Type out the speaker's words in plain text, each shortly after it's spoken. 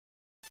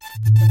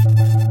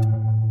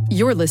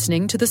You're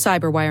listening to the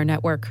Cyberwire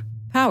Network,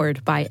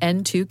 powered by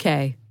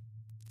N2K.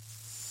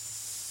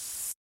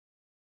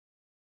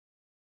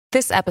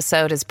 This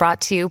episode is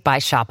brought to you by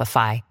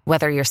Shopify.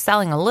 Whether you're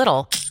selling a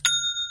little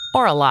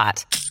or a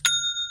lot,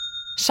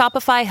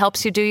 Shopify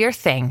helps you do your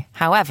thing,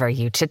 however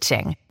you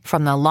cha-ching.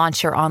 From the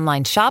launch your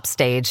online shop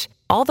stage,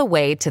 all the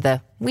way to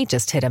the we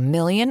just hit 1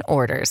 million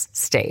orders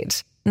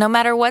stage. No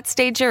matter what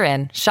stage you're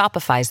in,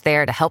 Shopify's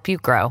there to help you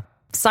grow.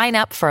 Sign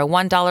up for a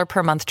 $1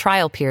 per month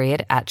trial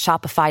period at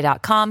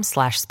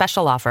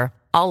shopify.com/special offer,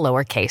 all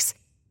lowercase.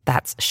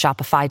 That's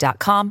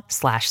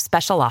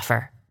shopify.com/special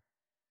offer.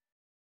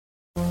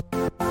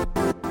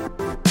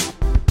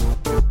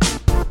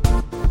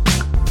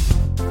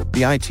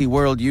 The IT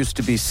world used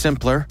to be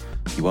simpler.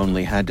 You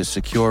only had to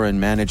secure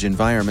and manage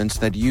environments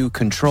that you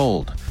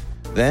controlled.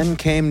 Then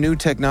came new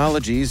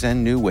technologies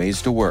and new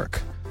ways to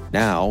work.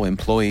 Now,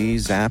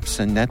 employees, apps,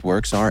 and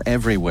networks are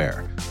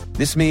everywhere.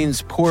 This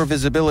means poor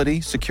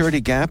visibility,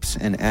 security gaps,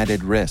 and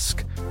added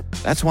risk.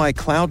 That's why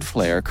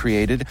Cloudflare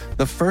created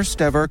the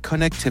first-ever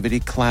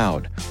connectivity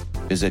cloud.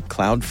 Visit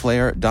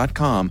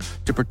cloudflare.com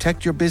to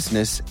protect your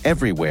business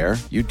everywhere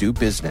you do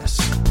business.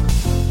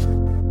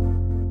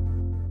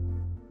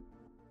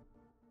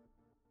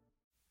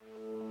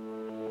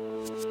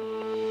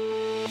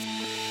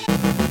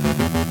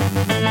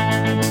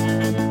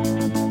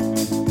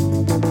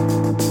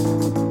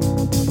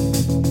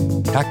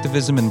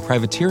 Hacktivisim and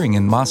privateering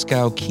in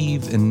Moscow,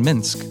 Kyiv, and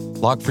Minsk.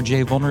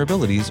 Log4j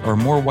vulnerabilities are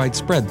more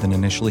widespread than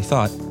initially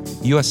thought.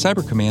 U.S.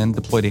 Cyber Command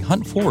deployed a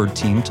hunt-forward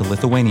team to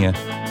Lithuania.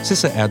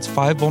 CISA adds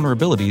 5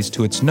 vulnerabilities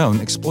to its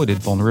known exploited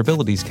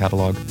vulnerabilities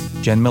catalog.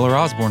 Jen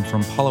Miller-Osborne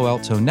from Palo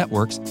Alto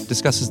Networks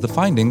discusses the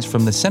findings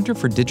from the Center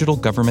for Digital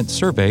Government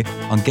survey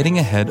on getting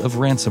ahead of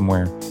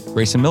ransomware.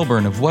 Grayson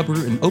Milburn of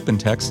Webroot and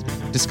OpenText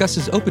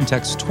discusses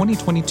OpenText's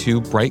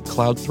 2022 Bright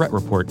Cloud Threat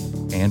Report,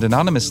 and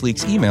Anonymous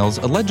leaks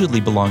emails allegedly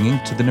belonging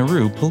to the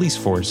Nauru police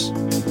force.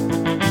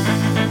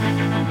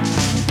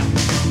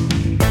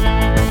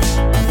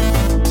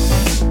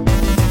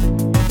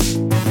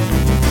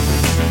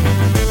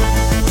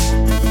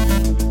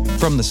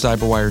 From the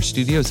Cyberwire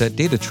studios at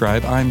Data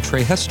Tribe, I'm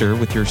Trey Hester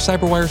with your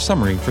Cyberwire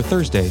summary for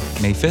Thursday,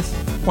 May 5th,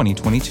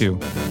 2022.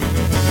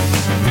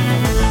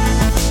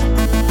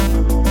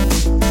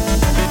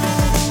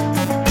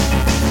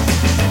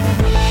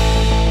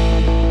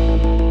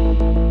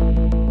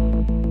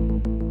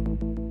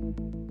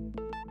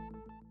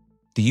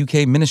 The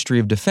UK Ministry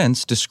of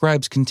Defence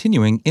describes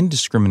continuing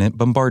indiscriminate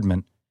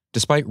bombardment.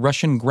 Despite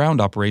Russian ground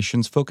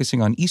operations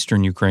focusing on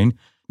eastern Ukraine,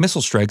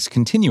 missile strikes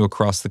continue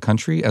across the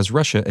country as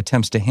Russia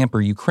attempts to hamper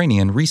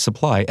Ukrainian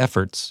resupply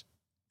efforts.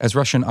 As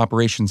Russian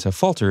operations have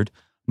faltered,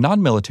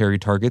 non-military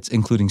targets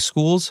including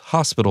schools,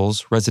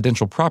 hospitals,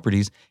 residential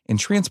properties, and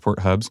transport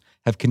hubs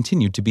have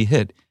continued to be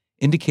hit,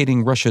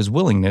 indicating Russia's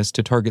willingness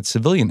to target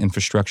civilian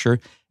infrastructure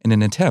in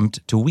an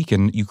attempt to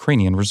weaken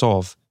Ukrainian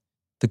resolve.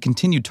 The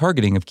continued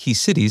targeting of key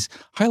cities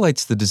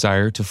highlights the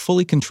desire to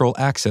fully control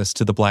access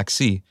to the Black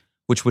Sea,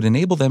 which would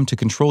enable them to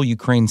control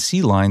Ukraine's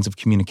sea lines of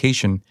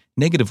communication,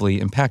 negatively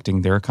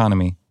impacting their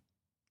economy.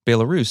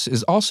 Belarus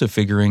is also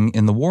figuring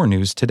in the war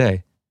news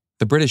today.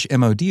 The British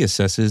MOD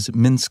assesses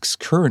Minsk's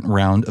current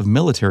round of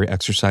military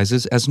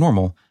exercises as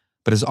normal,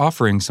 but is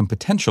offering some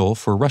potential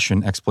for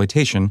Russian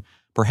exploitation,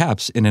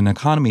 perhaps in an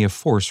economy of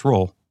force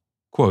role.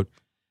 Quote,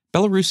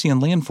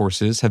 Belarusian land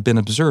forces have been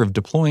observed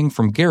deploying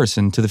from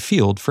garrison to the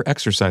field for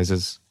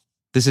exercises.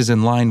 This is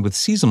in line with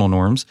seasonal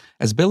norms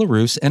as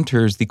Belarus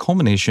enters the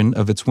culmination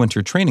of its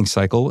winter training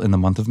cycle in the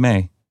month of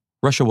May.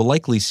 Russia will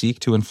likely seek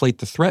to inflate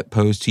the threat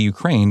posed to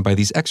Ukraine by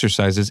these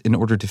exercises in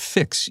order to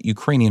fix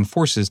Ukrainian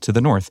forces to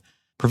the north,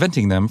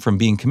 preventing them from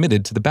being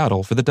committed to the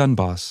battle for the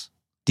Donbass.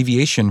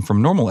 Deviation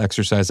from normal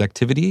exercise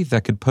activity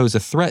that could pose a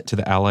threat to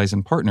the allies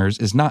and partners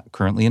is not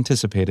currently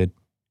anticipated.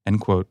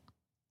 End quote.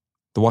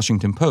 The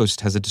Washington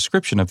Post has a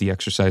description of the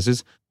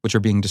exercises, which are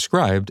being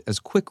described as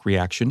quick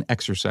reaction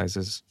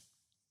exercises.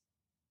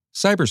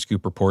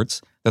 Cyberscoop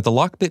reports that the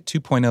Lockbit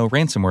 2.0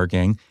 ransomware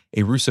gang,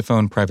 a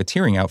Russophone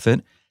privateering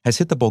outfit, has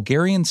hit the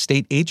Bulgarian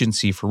State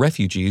Agency for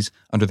Refugees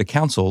under the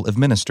Council of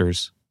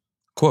Ministers.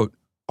 Quote,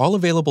 all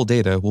available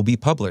data will be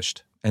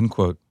published, end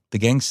quote, the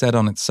gang said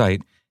on its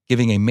site,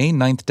 giving a May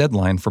 9th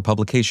deadline for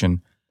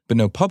publication, but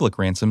no public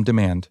ransom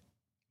demand.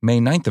 May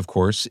 9th, of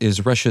course,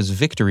 is Russia's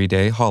Victory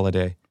Day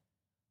holiday.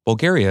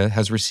 Bulgaria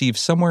has received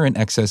somewhere in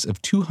excess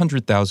of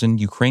 200,000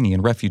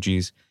 Ukrainian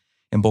refugees,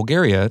 and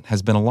Bulgaria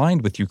has been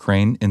aligned with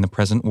Ukraine in the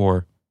present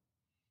war.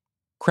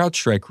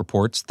 CrowdStrike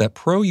reports that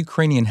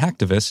pro-Ukrainian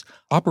hacktivists,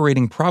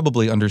 operating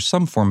probably under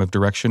some form of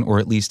direction or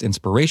at least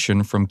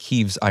inspiration from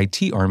Kyiv's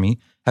IT army,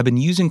 have been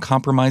using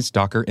compromised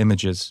Docker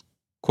images.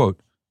 Quote,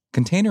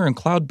 container and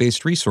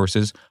cloud-based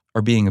resources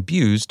are being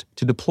abused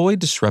to deploy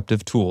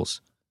disruptive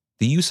tools.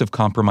 The use of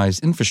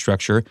compromised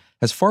infrastructure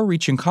has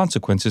far-reaching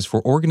consequences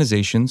for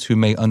organizations who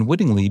may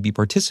unwittingly be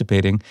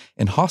participating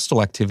in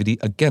hostile activity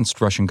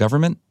against Russian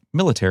government,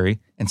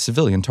 military, and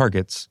civilian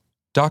targets.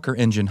 Docker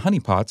engine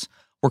honeypots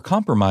were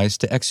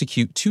compromised to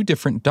execute 2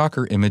 different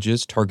Docker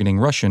images targeting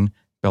Russian,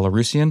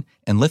 Belarusian,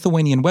 and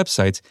Lithuanian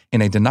websites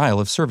in a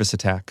denial-of-service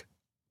attack.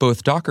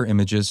 Both Docker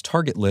images'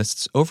 target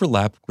lists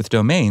overlap with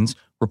domains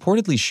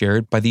reportedly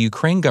shared by the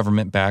Ukraine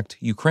government-backed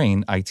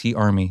Ukraine IT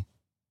Army.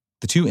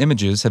 The two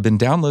images have been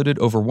downloaded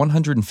over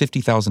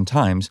 150,000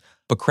 times,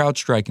 but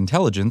CrowdStrike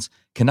Intelligence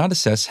cannot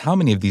assess how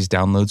many of these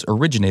downloads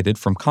originated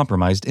from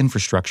compromised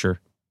infrastructure.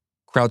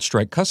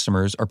 CrowdStrike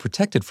customers are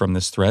protected from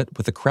this threat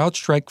with the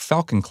CrowdStrike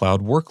Falcon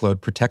Cloud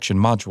workload protection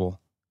module.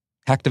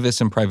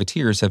 Hacktivists and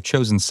privateers have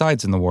chosen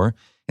sides in the war,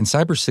 and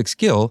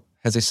Cyber6Gil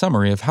has a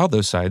summary of how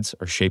those sides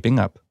are shaping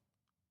up.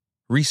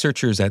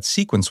 Researchers at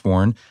Sequence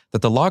warn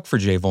that the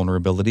Log4j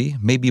vulnerability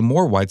may be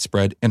more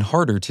widespread and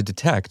harder to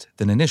detect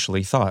than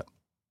initially thought.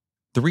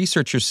 The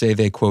researchers say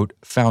they, quote,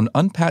 found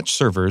unpatched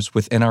servers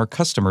within our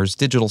customer's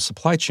digital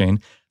supply chain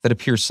that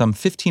appear some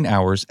 15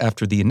 hours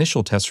after the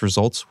initial test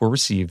results were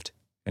received,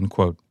 end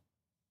quote.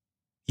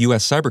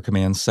 U.S. Cyber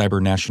Command's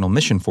Cyber National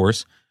Mission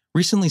Force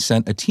recently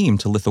sent a team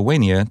to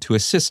Lithuania to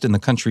assist in the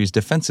country's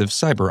defensive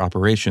cyber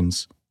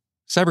operations.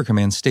 Cyber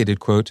Command stated,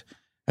 quote,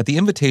 at the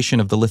invitation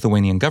of the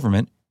Lithuanian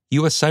government,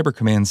 U.S. Cyber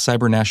Command's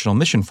Cyber National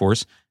Mission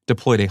Force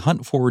deployed a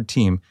hunt-forward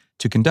team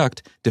to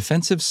conduct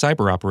defensive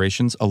cyber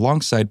operations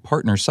alongside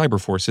partner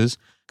cyber forces,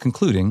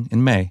 concluding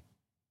in May.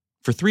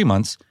 For 3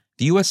 months,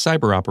 the U.S.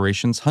 cyber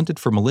operations hunted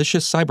for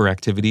malicious cyber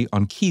activity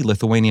on key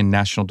Lithuanian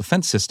national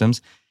defense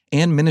systems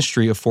and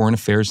Ministry of Foreign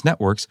Affairs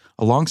networks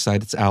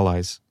alongside its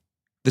allies.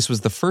 This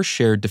was the first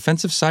shared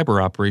defensive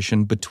cyber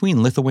operation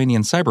between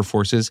Lithuanian cyber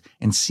forces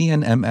and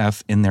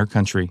CNMF in their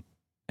country,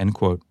 end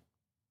quote.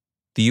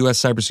 The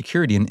U.S.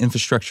 Cybersecurity and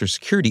Infrastructure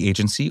Security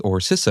Agency, or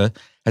CISA,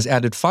 has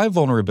added 5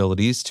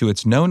 vulnerabilities to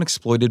its known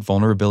exploited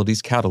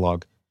vulnerabilities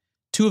catalog.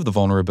 2 of the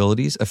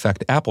vulnerabilities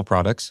affect Apple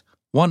products,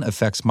 1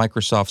 affects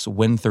Microsoft's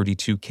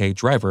Win32K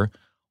driver,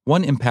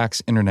 1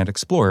 impacts Internet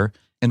Explorer,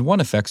 and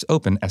 1 affects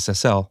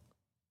OpenSSL.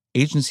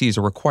 Agencies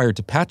are required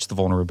to patch the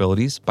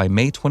vulnerabilities by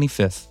May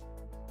 25th.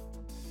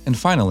 And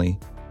finally,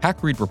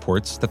 HackRead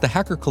reports that the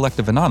hacker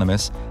collective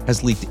Anonymous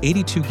has leaked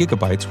 82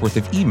 gigabytes worth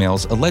of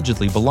emails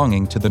allegedly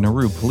belonging to the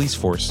Nauru police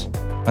force.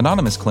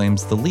 Anonymous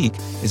claims the leak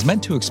is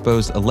meant to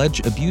expose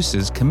alleged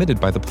abuses committed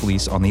by the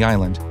police on the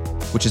island,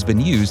 which has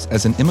been used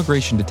as an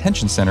immigration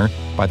detention center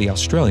by the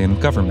Australian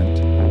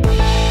government.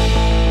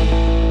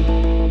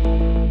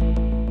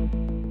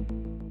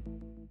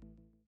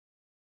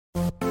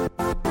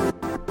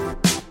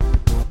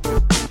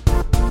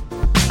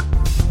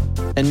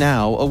 And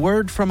now, a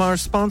word from our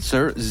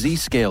sponsor,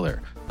 Zscaler,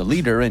 the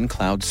leader in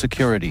cloud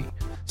security.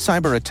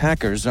 Cyber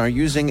attackers are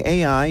using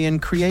AI in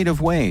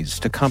creative ways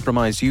to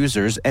compromise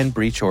users and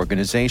breach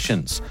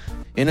organizations.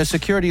 In a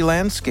security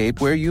landscape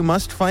where you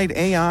must fight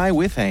AI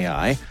with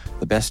AI,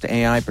 the best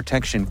AI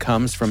protection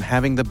comes from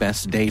having the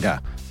best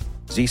data.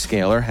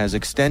 Zscaler has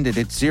extended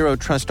its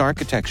zero-trust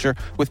architecture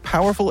with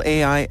powerful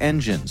AI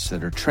engines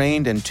that are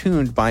trained and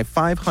tuned by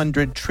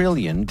 500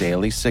 trillion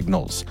daily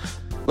signals.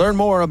 Learn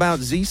more about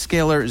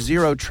Zscaler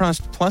Zero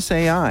Trust Plus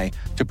AI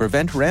to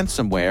prevent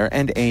ransomware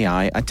and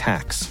AI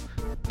attacks.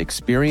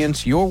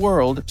 Experience your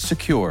world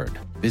secured.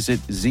 Visit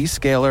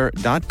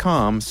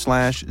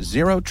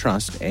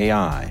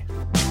zscaler.com/zerotrustai.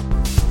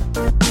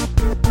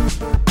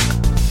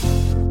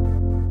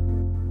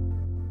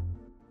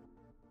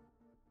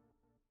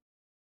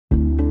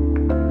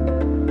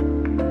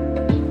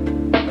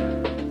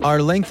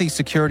 Are lengthy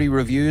security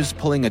reviews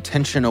pulling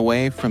attention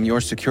away from your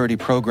security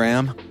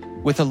program?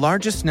 With the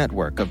largest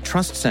network of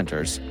trust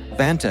centers,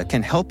 Vanta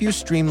can help you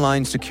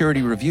streamline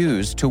security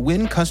reviews to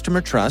win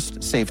customer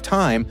trust, save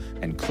time,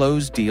 and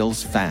close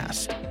deals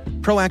fast.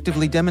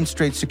 Proactively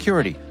demonstrate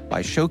security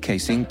by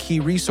showcasing key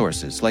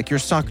resources like your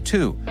SOC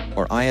 2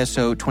 or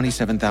ISO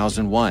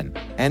 27001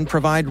 and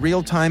provide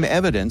real-time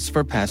evidence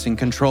for passing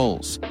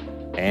controls.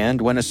 And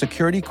when a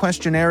security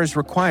questionnaire is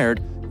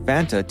required,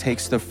 Vanta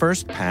takes the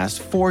first pass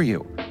for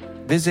you.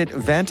 Visit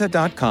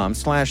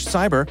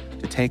vanta.com/cyber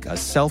to take a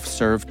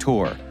self-serve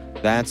tour.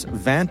 That's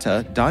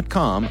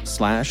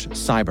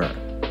vanta.com/cyber.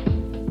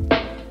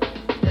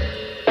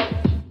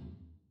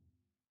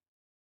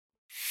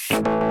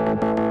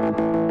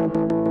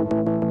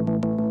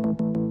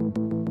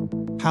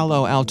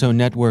 Palo Alto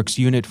Network's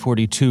Unit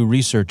 42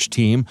 research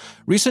team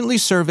recently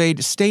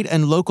surveyed state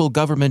and local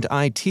government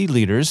IT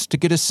leaders to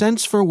get a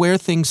sense for where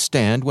things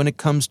stand when it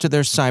comes to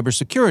their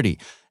cybersecurity,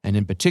 and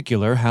in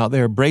particular how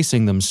they're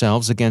bracing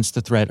themselves against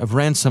the threat of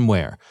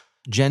ransomware.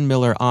 Jen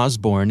Miller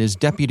Osborne is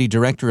Deputy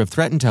Director of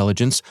Threat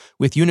Intelligence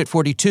with Unit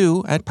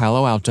 42 at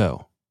Palo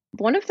Alto.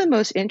 One of the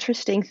most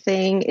interesting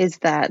thing is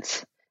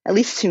that, at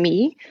least to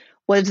me,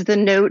 was the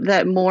note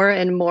that more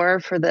and more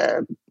for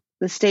the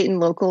state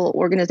and local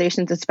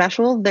organizations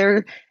especially,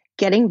 they're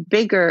getting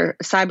bigger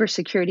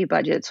cybersecurity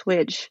budgets,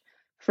 which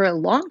for a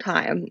long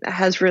time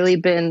has really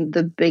been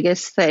the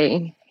biggest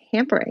thing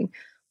hampering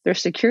their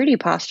security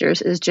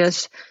postures. Is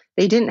just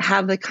they didn't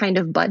have the kind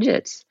of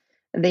budgets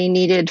they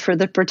needed for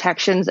the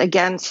protections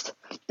against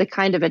the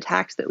kind of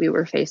attacks that we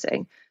were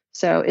facing.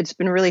 So it's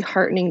been really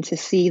heartening to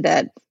see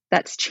that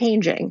that's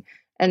changing.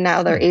 And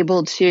now they're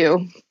able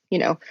to,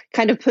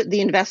 kind of put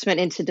the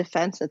investment into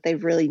defense that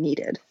they've really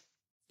needed.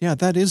 Yeah,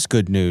 that is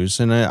good news,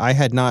 and I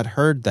had not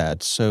heard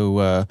that.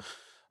 So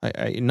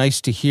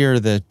nice to hear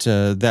that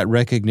that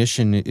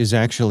recognition is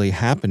actually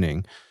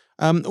happening.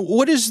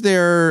 What is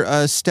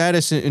their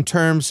status in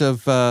terms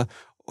of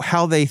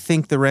how they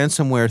think the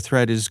ransomware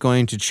threat is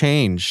going to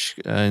change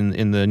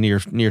in the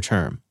near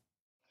term?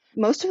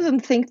 Most of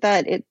them think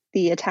that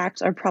the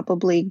attacks are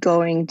probably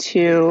going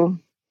to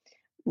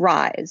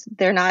rise.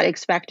 They're not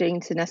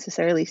expecting to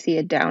necessarily see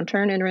a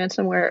downturn in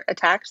ransomware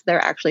attacks.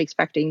 They're actually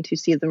expecting to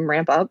see them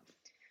ramp up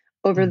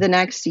over the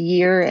next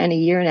year and a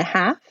year and a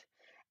half.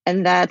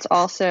 And that's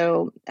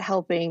also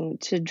helping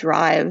to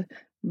drive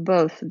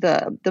both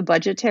the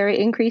budgetary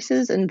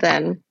increases and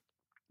then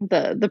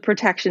the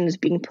protections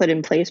being put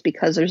in place,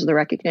 because there's the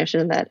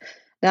recognition that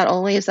not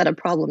only is that a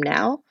problem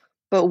now,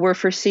 but we're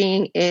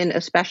foreseeing in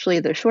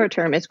especially the short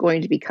term, it's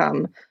going to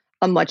become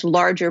a much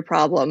larger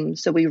problem.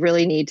 So we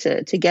really need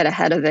to get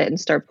ahead of it and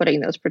start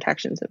putting those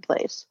protections in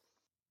place.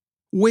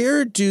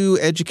 Where do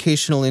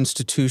educational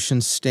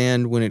institutions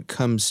stand when it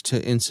comes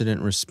to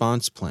incident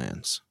response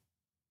plans?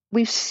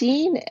 We've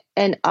seen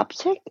an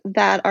uptick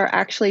that are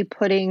actually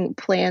putting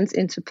plans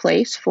into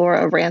place for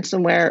a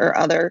ransomware or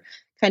other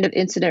kind of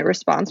incident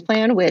response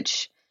plan,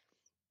 which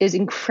is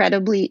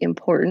incredibly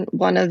important.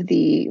 One of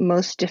the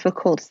most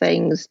difficult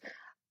things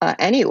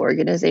any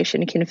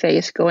organization can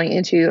face going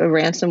into a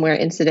ransomware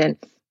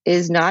incident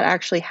is not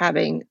actually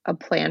having a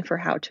plan for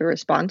how to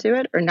respond to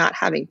it or not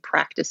having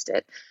practiced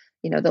it.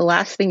 The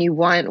last thing you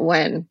want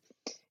when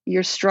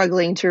you're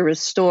struggling to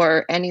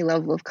restore any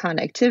level of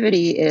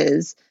connectivity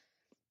is,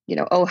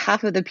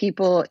 half of the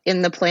people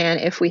in the plan,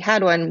 if we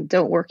had one,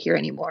 don't work here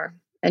anymore.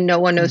 And no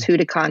one knows who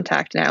to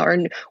contact now, or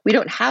we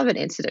don't have an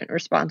incident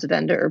response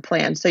vendor or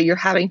plan. So you're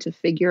having to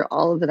figure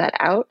all of that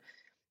out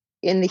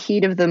in the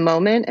heat of the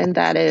moment. And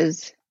that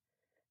is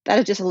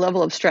just a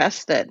level of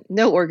stress that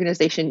no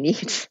organization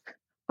needs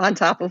on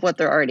top of what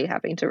they're already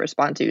having to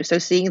respond to. So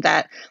seeing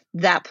that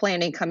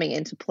planning coming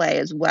into play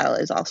as well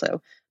is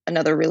also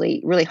another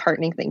really, really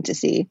heartening thing to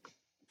see.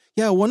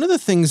 Yeah, one of the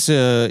things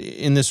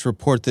in this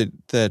report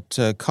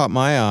that caught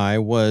my eye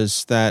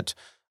was that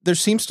there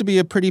seems to be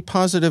a pretty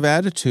positive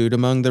attitude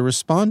among the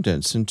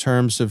respondents in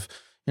terms of,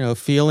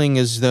 feeling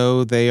as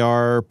though they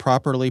are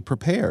properly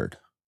prepared.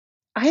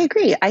 I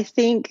agree. I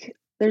think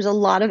there's a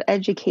lot of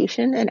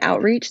education and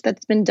outreach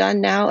that's been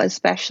done now,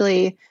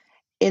 especially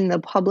in the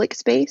public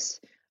space,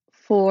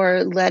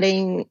 for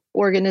letting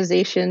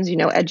organizations,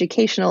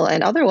 educational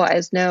and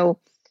otherwise, know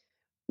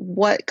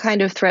what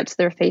kind of threats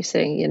they're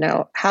facing,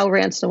 how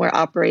ransomware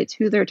operates,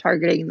 who they're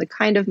targeting, the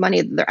kind of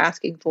money that they're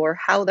asking for,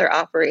 how they're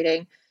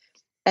operating.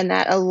 And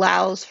that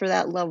allows for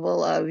that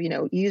level of,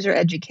 user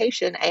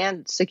education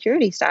and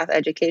security staff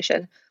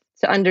education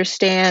to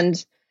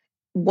understand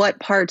what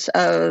parts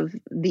of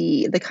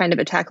the kind of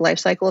attack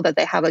lifecycle that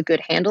they have a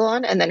good handle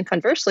on, and then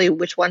conversely,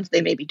 which ones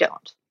they maybe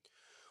don't.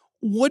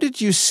 What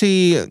did you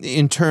see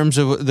in terms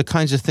of the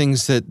kinds of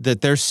things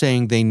that they're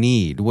saying they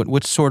need?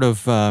 What sort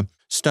of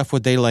stuff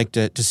would they like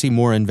to see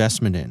more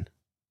investment in?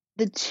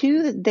 The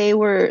two that they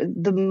were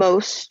the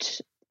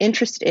most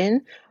interested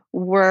in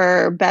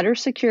were better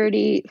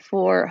security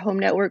for home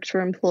networks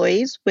for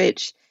employees,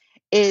 which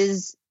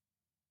is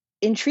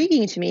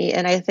intriguing to me.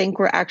 And I think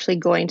we're actually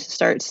going to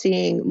start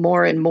seeing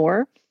more and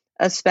more,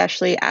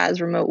 especially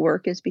as remote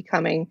work is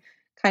becoming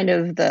kind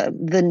of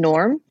the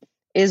norm,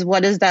 is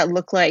what does that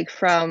look like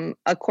from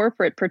a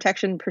corporate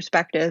protection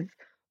perspective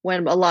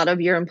when a lot of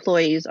your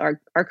employees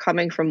are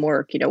coming from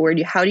work?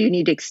 How do you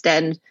need to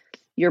extend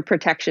your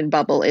protection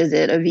bubble? Is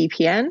it a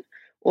VPN?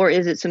 Or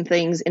is it some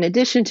things in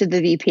addition to the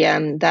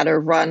VPN that are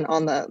run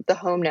on the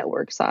home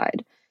network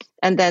side?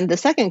 And then the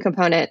second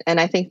component, and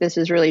I think this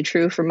is really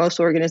true for most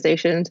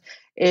organizations,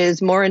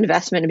 is more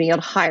investment in being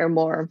able to hire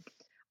more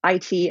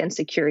IT and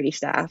security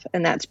staff.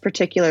 And that's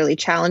particularly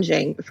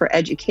challenging for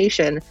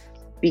education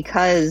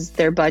because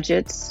their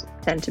budgets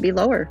tend to be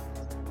lower.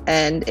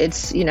 And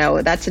it's,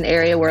 that's an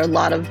area where a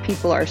lot of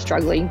people are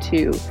struggling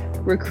to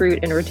recruit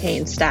and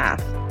retain staff.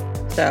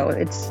 So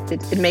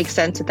it makes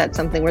sense that that's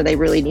something where they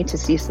really need to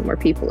see some more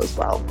people as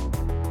well.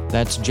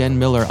 That's Jen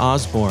Miller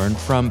Osborne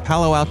from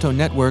Palo Alto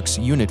Network's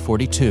Unit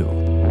 42.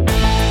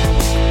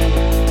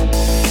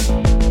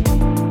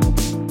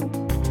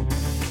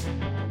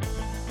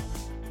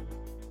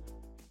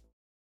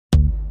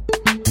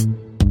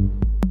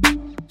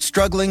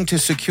 Struggling to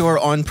secure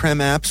on-prem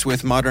apps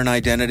with modern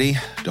identity?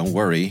 Don't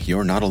worry,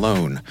 you're not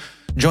alone.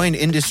 Join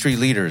industry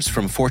leaders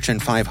from Fortune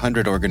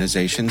 500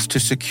 organizations to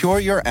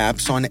secure your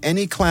apps on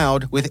any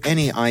cloud with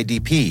any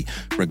IDP,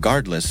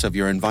 regardless of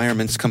your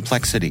environment's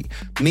complexity.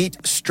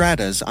 Meet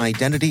Strata's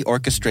identity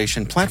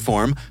orchestration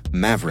platform,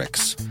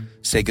 Mavericks.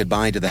 Say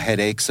goodbye to the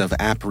headaches of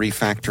app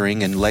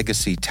refactoring and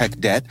legacy tech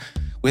debt.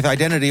 With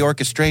identity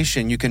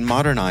orchestration, you can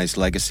modernize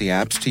legacy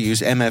apps to use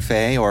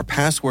MFA or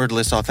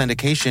passwordless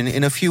authentication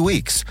in a few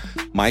weeks,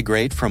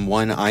 migrate from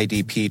one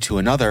IDP to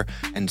another,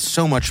 and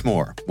so much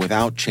more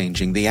without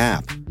changing the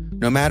app.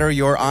 No matter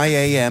your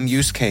IAM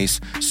use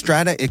case,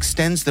 Strata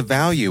extends the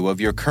value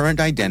of your current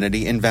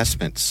identity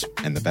investments.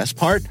 And the best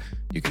part?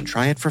 You can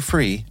try it for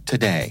free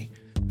today.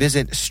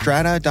 Visit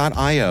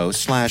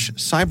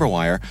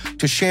strata.io/cyberwire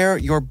to share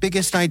your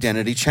biggest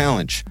identity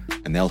challenge,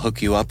 and they'll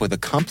hook you up with a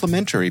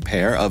complimentary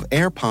pair of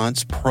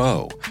AirPods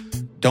Pro.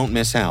 Don't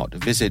miss out.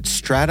 Visit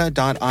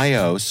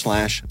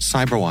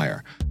strata.io/cyberwire.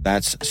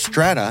 That's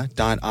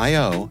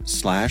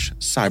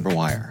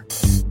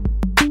strata.io/cyberwire.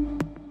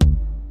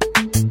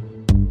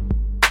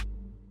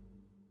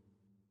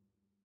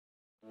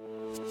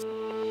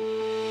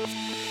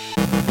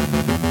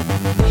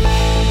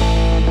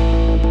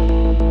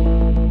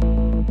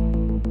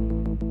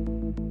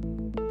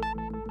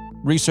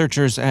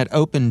 Researchers at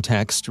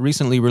OpenText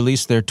recently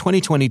released their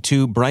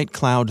 2022 Bright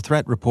Cloud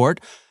Threat Report,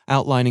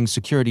 outlining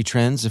security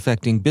trends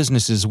affecting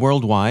businesses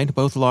worldwide,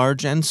 both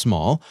large and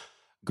small.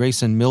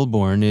 Grayson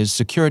Milbourne is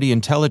Security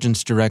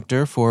Intelligence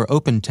Director for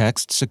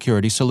OpenText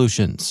Security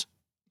Solutions.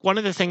 One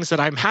of the things that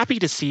I'm happy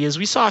to see is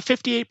we saw a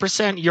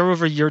 58%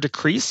 year-over-year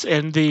decrease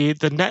in the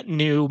net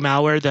new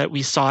malware that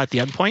we saw at the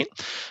endpoint.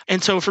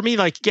 And so for me,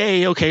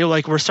 yay, okay,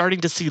 we're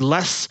starting to see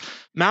less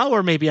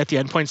malware maybe at the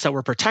endpoints that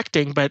we're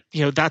protecting, but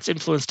that's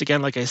influenced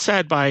again, like I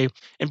said, by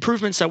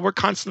improvements that we're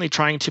constantly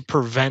trying to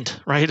prevent,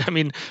 right? I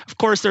mean, of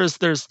course, there's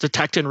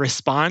detect and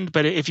respond,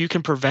 but if you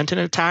can prevent an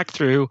attack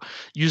through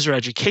user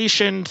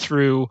education,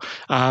 through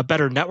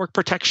better network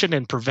protection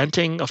and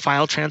preventing a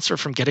file transfer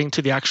from getting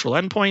to the actual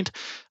endpoint,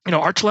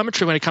 our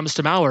telemetry when it comes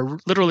to malware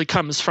literally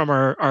comes from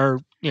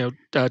our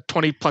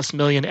 20 plus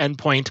million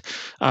endpoint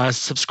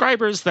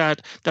subscribers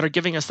that are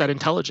giving us that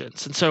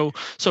intelligence. And so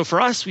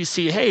for us, we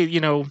see, hey,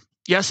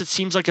 yes, it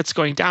seems like it's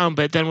going down,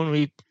 but then when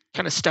we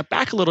kind of step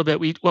back a little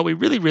bit, what we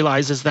really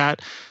realize is that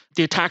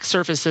the attack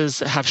surfaces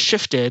have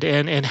shifted,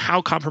 and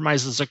how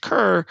compromises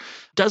occur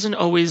doesn't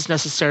always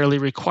necessarily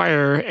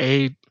require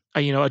a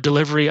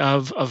delivery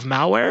of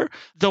malware,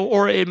 though,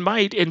 or it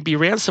might and be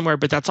ransomware,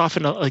 but that's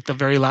often the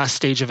very last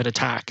stage of an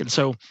attack. And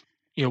so,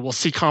 we'll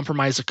see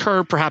compromise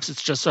occur. Perhaps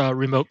it's just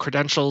remote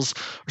credentials,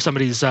 or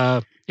somebody's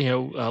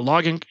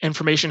login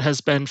information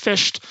has been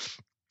phished.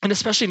 And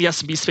especially in the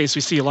SMB space,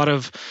 we see a lot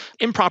of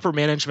improper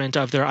management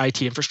of their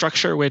IT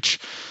infrastructure, which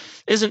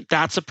isn't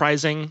that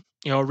surprising.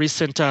 A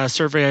recent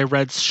survey I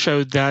read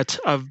showed that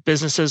of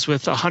businesses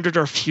with 100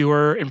 or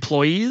fewer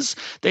employees,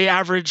 they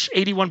average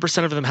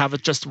 81% of them have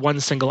just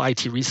one single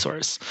IT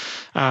resource.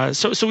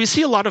 So we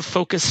see a lot of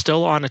focus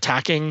still on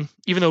attacking,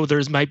 even though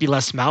there might be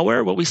less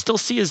malware. What we still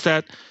see is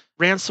that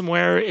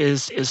ransomware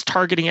is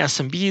targeting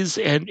SMBs,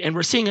 and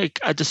we're seeing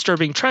a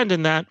disturbing trend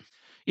in that.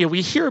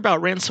 We hear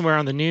about ransomware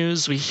on the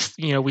news. We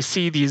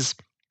see these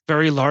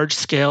very large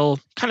scale,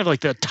 kind of like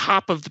the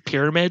top of the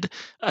pyramid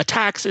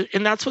attacks,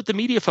 and that's what the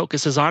media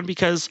focuses on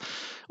because,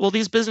 well,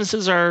 these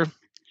businesses they're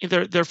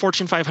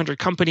Fortune 500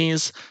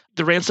 companies.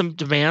 The ransom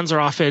demands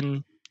are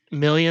often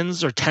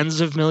millions or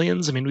tens of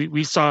millions. I mean,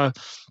 we saw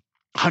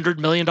 $100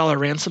 million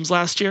ransoms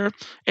last year.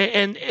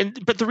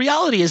 But the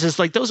reality is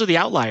those are the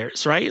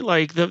outliers, right?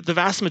 The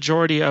vast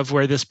majority of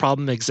where this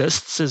problem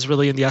exists is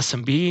really in the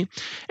SMB.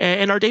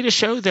 And our data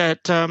show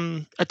that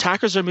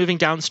attackers are moving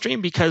downstream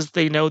because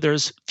they know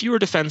there's fewer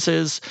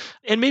defenses,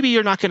 and maybe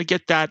you're not going to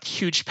get that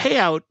huge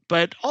payout.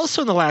 But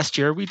also in the last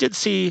year, we did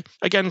see,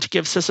 again, to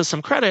give CISA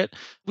some credit,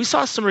 we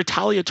saw some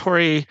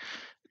retaliatory,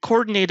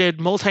 coordinated,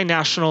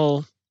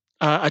 multinational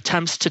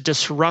attempts to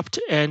disrupt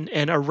and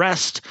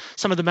arrest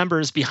some of the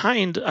members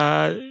behind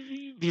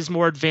these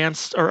more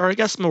advanced, or I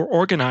guess more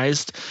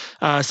organized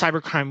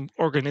cybercrime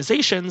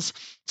organizations.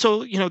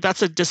 So,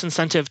 that's a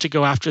disincentive to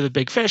go after the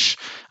big fish.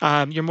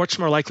 You're much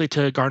more likely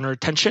to garner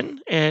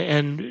attention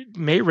and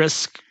may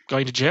risk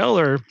going to jail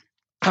or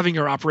having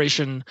your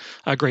operation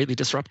greatly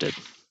disrupted.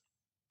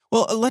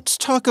 Well, let's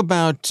talk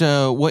about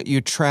what you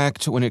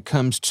tracked when it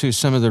comes to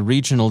some of the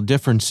regional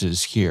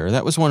differences here.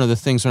 That was one of the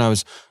things when I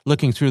was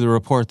looking through the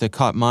report that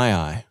caught my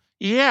eye.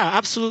 Yeah,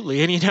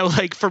 absolutely.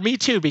 And, for me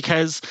too,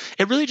 because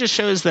it really just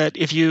shows that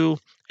if you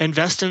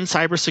invest in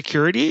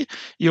cybersecurity,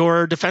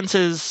 your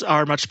defenses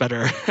are much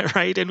better,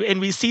 right? And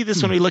we see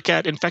this when we look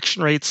at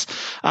infection rates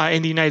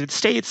in the United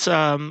States,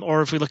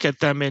 or if we look at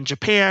them in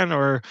Japan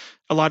or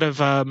a lot of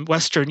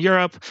Western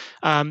Europe.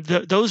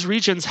 Those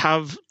regions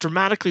have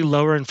dramatically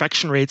lower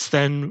infection rates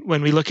than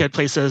when we look at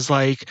places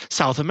like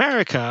South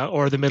America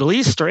or the Middle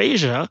East or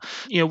Asia.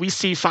 We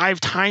see 5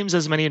 times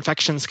as many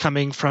infections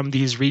coming from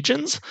these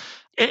regions.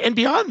 And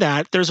beyond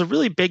that, there's a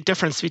really big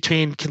difference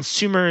between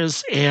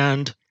consumers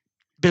and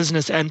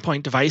business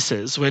endpoint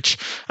devices, which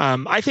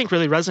I think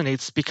really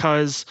resonates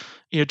because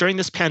during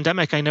this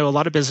pandemic, I know a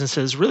lot of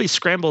businesses really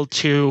scrambled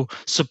to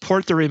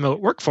support the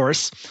remote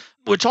workforce,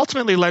 which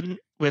ultimately led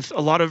with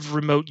a lot of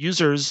remote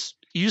users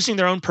using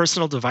their own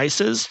personal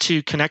devices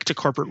to connect to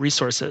corporate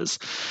resources.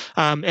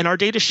 And our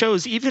data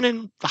shows even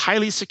in the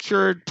highly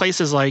secured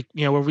places like,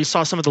 where we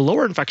saw some of the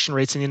lower infection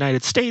rates in the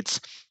United States,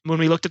 when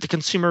we looked at the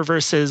consumer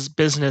versus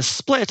business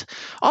split,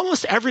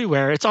 almost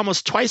everywhere, it's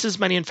almost twice as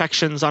many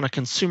infections on a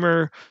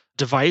consumer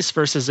device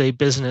versus a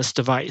business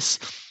device.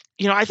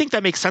 I think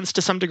that makes sense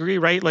to some degree,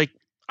 right?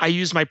 I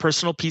use my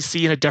personal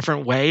PC in a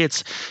different way.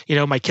 It's,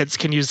 my kids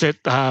can use it.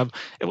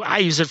 I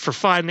use it for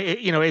fun.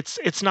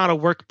 It's not a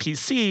work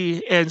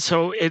PC. And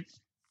so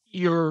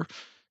you're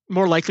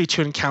more likely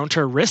to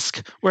encounter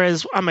risk.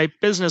 Whereas on my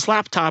business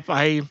laptop,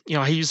 I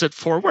use it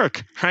for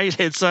work, right?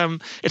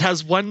 It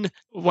has one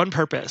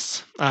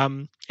purpose.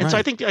 And so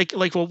I think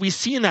like what we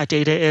see in that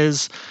data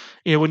is,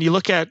 when you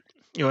look at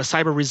a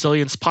cyber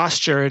resilience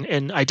posture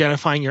and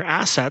identifying your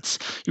assets,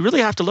 you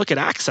really have to look at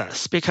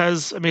access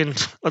because,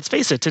 let's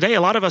face it, today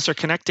a lot of us are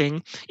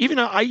connecting, even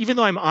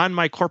though I'm on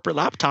my corporate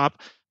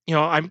laptop,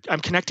 I'm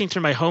connecting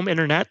through my home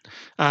internet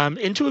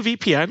into a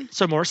VPN,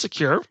 so more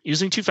secure,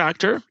 using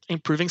two-factor,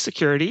 improving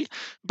security.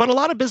 But a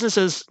lot of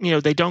businesses,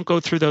 they don't go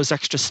through those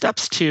extra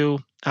steps to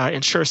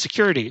ensure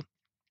security.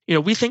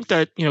 We think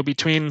that,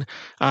 between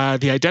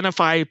the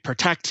identify,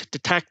 protect,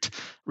 detect,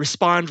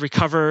 respond,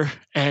 recover,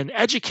 and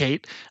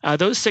educate,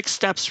 those 6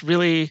 steps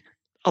really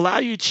allow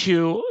you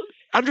to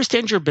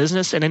understand your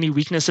business and any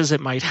weaknesses it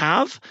might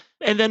have.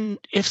 And then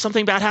if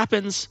something bad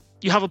happens,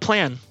 you have a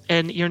plan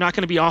and you're not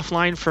going to be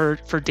offline for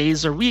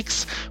days or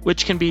weeks,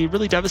 which can be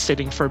really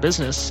devastating for a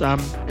business.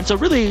 And so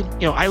really,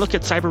 I look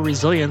at cyber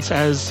resilience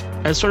as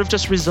sort of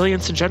just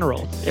resilience in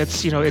general.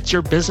 It's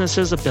your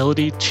business's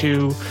ability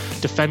to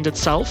defend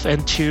itself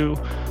and to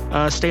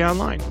stay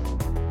online.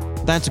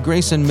 That's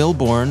Grayson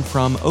Milbourne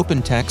from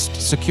OpenText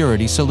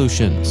Security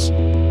Solutions.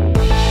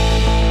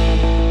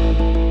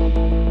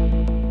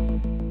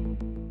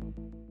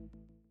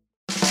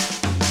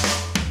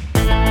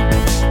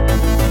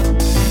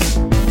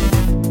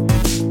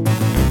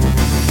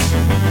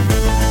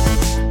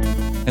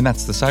 And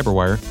that's the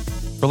Cyberwire.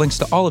 For links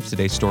to all of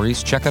today's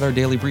stories, check out our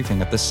daily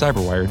briefing at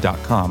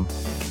thecyberwire.com.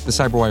 The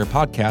Cyberwire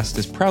podcast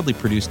is proudly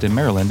produced in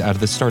Maryland out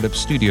of the startup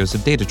studios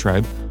of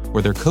DataTribe,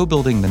 where they're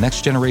co-building the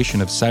next generation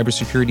of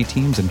cybersecurity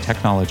teams and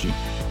technology.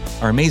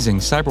 Our amazing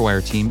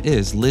Cyberwire team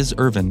is Liz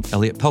Irvin,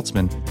 Elliot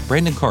Peltzman,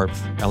 Brandon Karpf,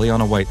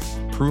 Eliana White,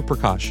 Puru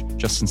Prakash,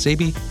 Justin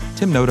Sabi,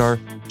 Tim Nodar,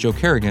 Joe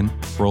Kerrigan,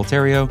 Roel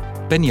Terrio,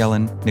 Ben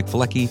Yellen, Nick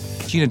Valecki,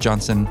 Gina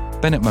Johnson,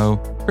 Bennett Moe,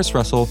 Chris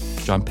Russell,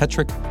 John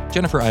Petrick,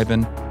 Jennifer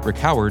Ivan, Rick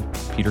Howard,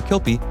 Peter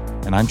Kilpie,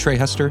 and I'm Trey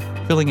Hester,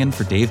 filling in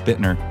for Dave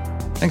Bittner.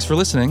 Thanks for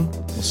listening.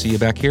 We'll see you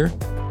back here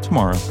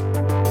tomorrow.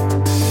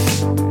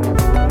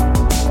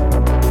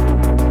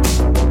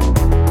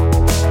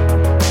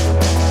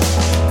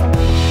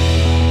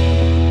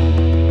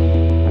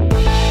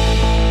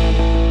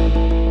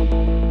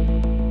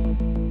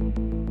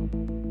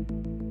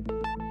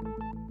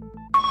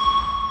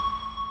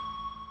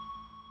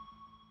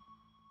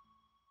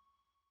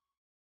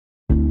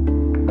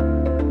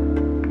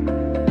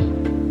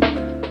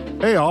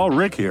 Hey all,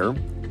 Rick here.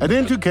 At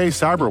N2K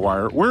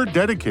Cyberwire, we're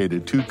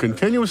dedicated to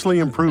continuously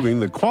improving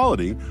the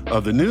quality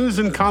of the news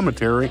and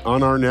commentary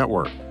on our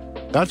network.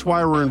 That's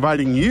why we're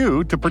inviting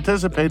you to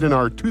participate in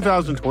our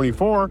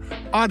 2024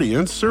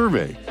 audience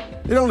survey.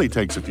 It only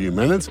takes a few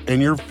minutes, and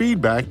your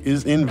feedback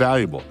is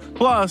invaluable.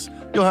 Plus,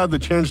 you'll have the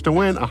chance to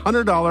win a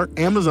 $100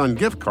 Amazon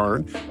gift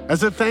card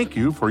as a thank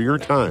you for your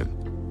time.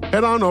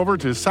 Head on over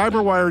to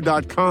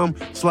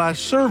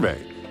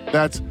cyberwire.com/survey.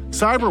 That's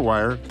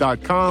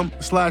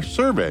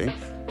cyberwire.com/survey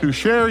to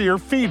share your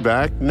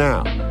feedback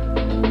now.